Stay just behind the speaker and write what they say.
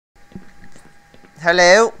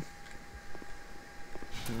Hello?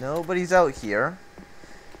 Nobody's out here.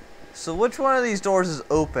 So which one of these doors is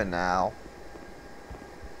open now?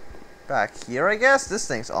 Back here, I guess? This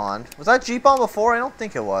thing's on. Was that Jeep on before? I don't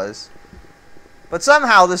think it was. But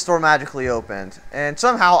somehow this door magically opened. And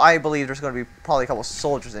somehow I believe there's going to be probably a couple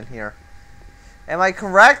soldiers in here. Am I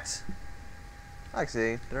correct?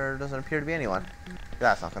 Actually, there doesn't appear to be anyone.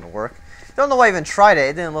 That's not going to work. Don't know why I even tried it.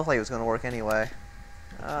 It didn't look like it was going to work anyway.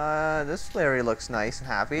 This area looks nice and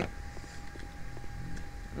happy.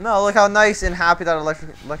 No, look how nice and happy that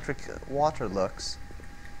electric water looks.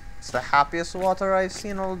 It's the happiest water I've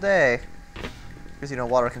seen all day. Because, you know,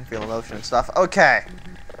 water can feel emotion and stuff. Okay.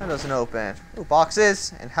 That doesn't open. Ooh,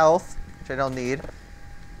 boxes and health, which I don't need.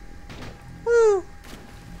 Woo!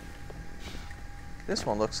 This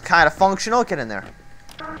one looks kind of functional. Get in there.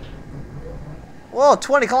 Whoa,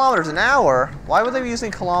 20 kilometers an hour? Why would they be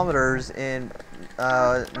using kilometers in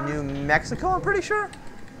New Mexico, I'm pretty sure?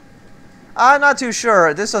 I'm not too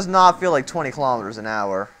sure. This does not feel like 20 kilometers an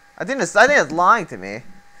hour. I think it's lying to me.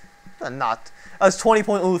 Not. It's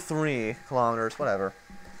 20.03 kilometers, whatever.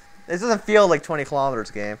 It doesn't feel like 20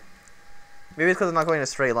 kilometers game. Maybe it's because I'm not going in a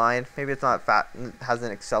straight line. Maybe it's not fat,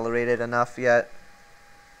 hasn't accelerated enough yet.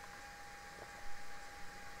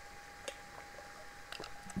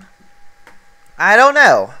 I don't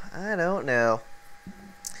know. I don't know.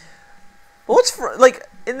 But what's like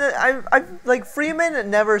in the I like Freeman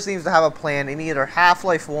never seems to have a plan in either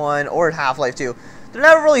Half-Life 1 or Half-Life 2. There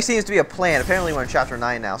never really seems to be a plan. Apparently we're in Chapter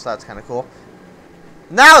 9 now, so that's kind of cool.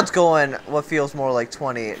 Now it's going what feels more like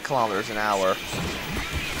 20 kilometers an hour.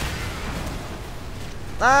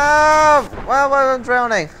 Ah, well, I'm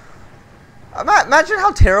drowning. Imagine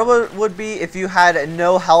how terrible it would be if you had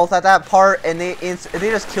no health at that part and they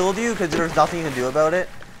just killed you because there's nothing you can do about it.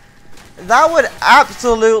 That would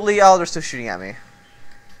absolutely... Oh, they're still shooting at me.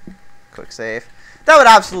 Quick save. That would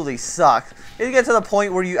absolutely suck. You get to the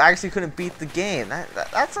point where you actually couldn't beat the game.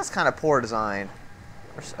 That's just kind of poor design.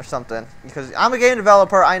 Or something. Because I'm a game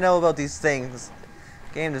developer, I know about these things.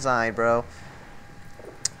 Game design, bro.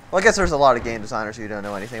 Well, I guess there's a lot of game designers who don't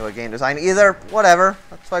know anything about game design either. Whatever.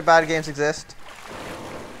 That's why bad games exist.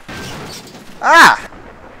 Ah!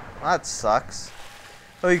 Well, that sucks.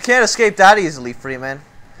 Well, you can't escape that easily, Freeman.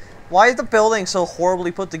 Why is the building so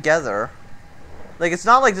horribly put together? Like, it's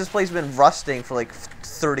not like this place has been rusting for like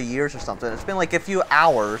 30 years or something. It's been like a few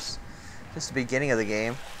hours since the beginning of the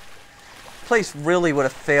game. This place really would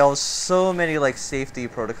have failed so many like safety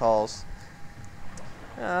protocols.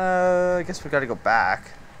 I guess we gotta go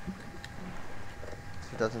back.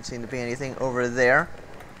 There doesn't seem to be anything over there.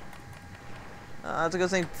 That's a good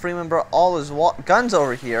thing Freeman brought all his guns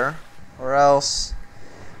over here. Or else,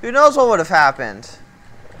 who knows what would have happened.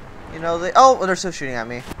 You know, they're still shooting at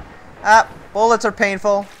me. Ah, bullets are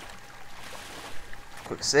painful.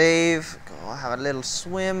 Quick save. Go have a little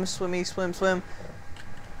swim. Swim.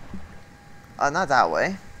 Not that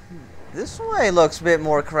way. This way looks a bit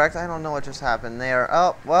more correct. I don't know what just happened there.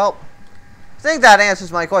 Oh, well. I think that answers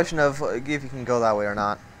my question of if you can go that way or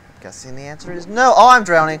not. Guessing the answer is no. Oh, I'm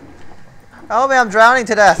drowning. Oh, man, I'm drowning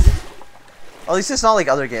to death. At least it's not like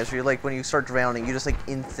other games where you're like, when you start drowning, you just like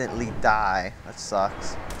instantly die. That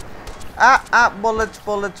sucks.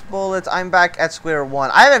 Bullets. I'm back at square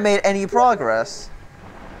one. I haven't made any progress.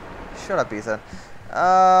 Shut up, Ethan.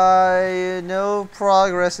 No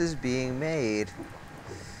progress is being made.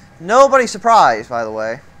 Nobody's surprised, by the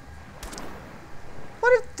way.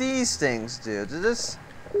 What did these things do? Did this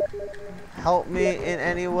help me in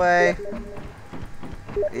any way?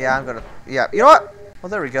 Yeah, I'm gonna... Yeah, you know what? Well,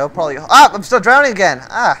 there we go. Probably... Ah! I'm still drowning again!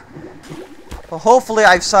 Ah! Well, hopefully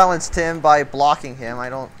I've silenced him by blocking him. I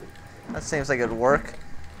don't... That seems like it would work.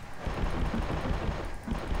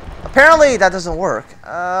 Apparently that doesn't work.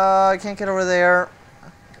 I can't get over there.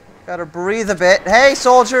 Gotta breathe a bit. Hey,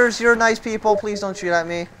 soldiers! You're nice people. Please don't shoot at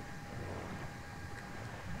me.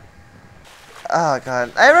 Oh,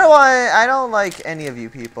 God. Everyone, I don't like any of you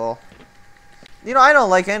people. You know, I don't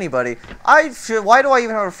like anybody. Why do I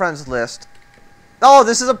even have a friends list? Oh,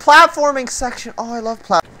 this is a platforming section. Oh, I love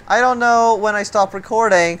I don't know when I stopped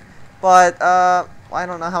recording, but, I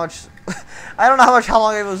don't know how much... I don't know how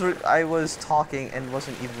long I was talking and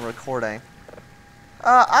wasn't even recording.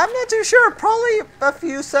 I'm not too sure. Probably a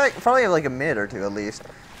few seconds. Probably like a minute or two at least.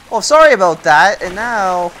 Well, sorry about that. And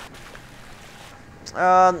now...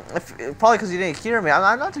 probably because you didn't hear me.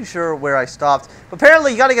 I'm not too sure where I stopped. But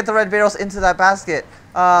apparently you gotta get the red barrels into that basket.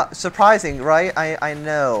 Surprising, right? I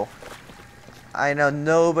know. I know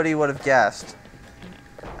nobody would have guessed.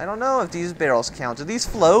 I don't know if these barrels count. Do these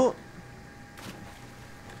float?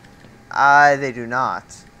 They do not.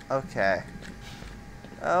 Okay.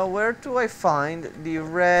 Where do I find the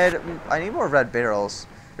red... I need more red barrels.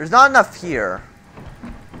 There's not enough here.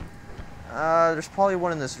 There's probably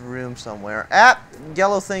one in this room somewhere. Ah!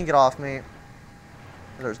 Yellow thing, get off me.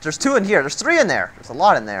 There's 2 in here. There's 3 in there. There's a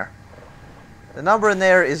lot in there. The number in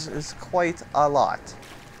there is quite a lot.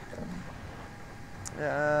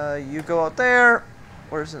 You go out there.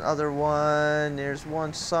 Where's another one? There's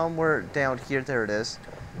one somewhere down here. There it is.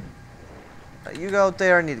 You go out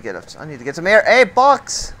there. I need to get some air. Hey,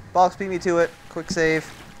 Box! Box beat me to it. Quick save.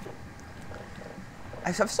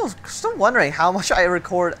 I'm still wondering how much I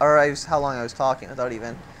record, or how long I was talking without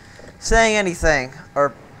even saying anything.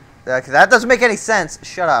 Or that doesn't make any sense.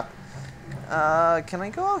 Shut up. Can I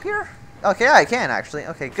go out here? Okay, I can actually.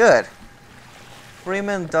 Okay, good.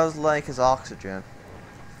 Freeman does like his oxygen.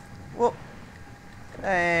 Whoop.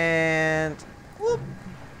 And whoop.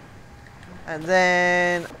 And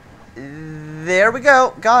then there we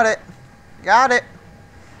go. Got it. Got it.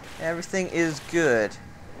 Everything is good.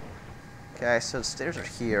 Okay, so the stairs are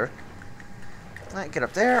here. Alright, get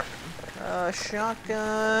up there.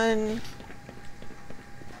 Shotgun.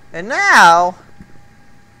 And now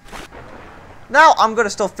I'm gonna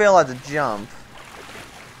still fail at the jump.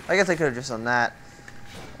 I guess I could have just done that.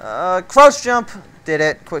 Crouch jump. Did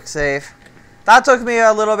it. Quick save. That took me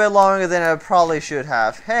a little bit longer than I probably should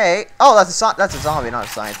have. Hey. Oh, that's a zombie, not a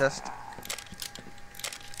scientist.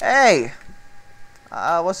 Hey.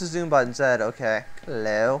 What's the zoom button said? Okay.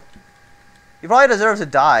 Hello. You probably deserve to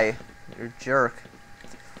die. You're a jerk.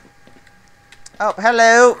 Oh,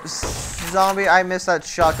 hello. Zombie. I missed that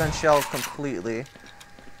shotgun shell completely.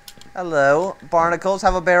 Hello. Barnacles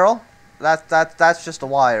have a barrel. That's just a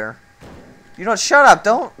wire. You know, shut up.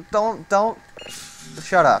 Don't.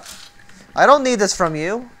 Shut up. I don't need this from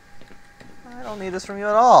you. I don't need this from you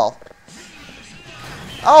at all.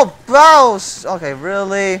 Oh, boss! Okay,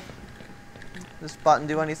 really? Does this button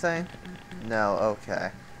do anything? No,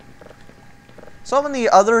 okay. So I'm on the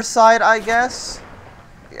other side, I guess.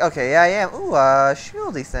 Okay, yeah, I am. Ooh,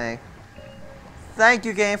 shieldy thing. Thank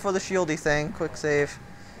you, game, for the shieldy thing. Quick save.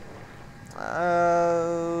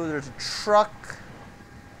 There's a truck.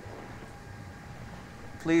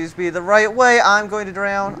 Please be the right way. I'm going to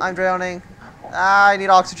drown. I'm drowning. I need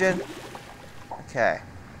oxygen. Okay.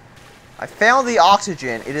 I found the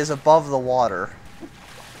oxygen. It is above the water.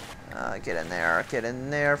 Get in there. Get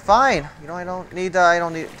in there. Fine. You know, I don't need.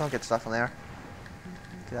 Don't get stuff in there.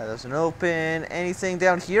 That doesn't open. Anything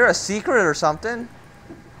down here? A secret or something?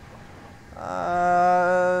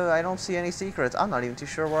 I don't see any secrets. I'm not even too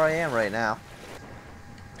sure where I am right now.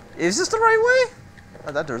 Is this the right way?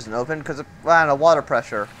 Oh, that door doesn't open because, I don't know, water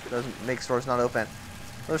pressure doesn't make doors not open.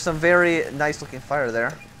 There's some very nice looking fire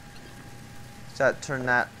there. Does that turn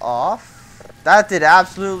that off? That did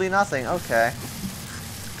absolutely nothing. Okay.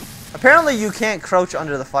 Apparently you can't crouch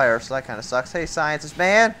under the fire, so that kind of sucks. Hey, scientist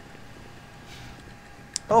man.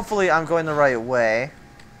 Hopefully I'm going the right way.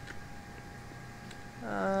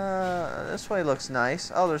 This way looks nice.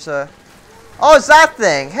 Oh, there's a... Oh, it's that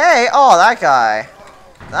thing! Hey! Oh, that guy.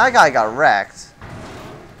 That guy got wrecked.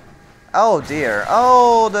 Oh, dear.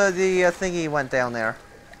 Oh, the thingy went down there.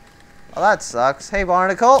 Oh, that sucks. Hey,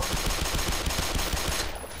 Barnacle.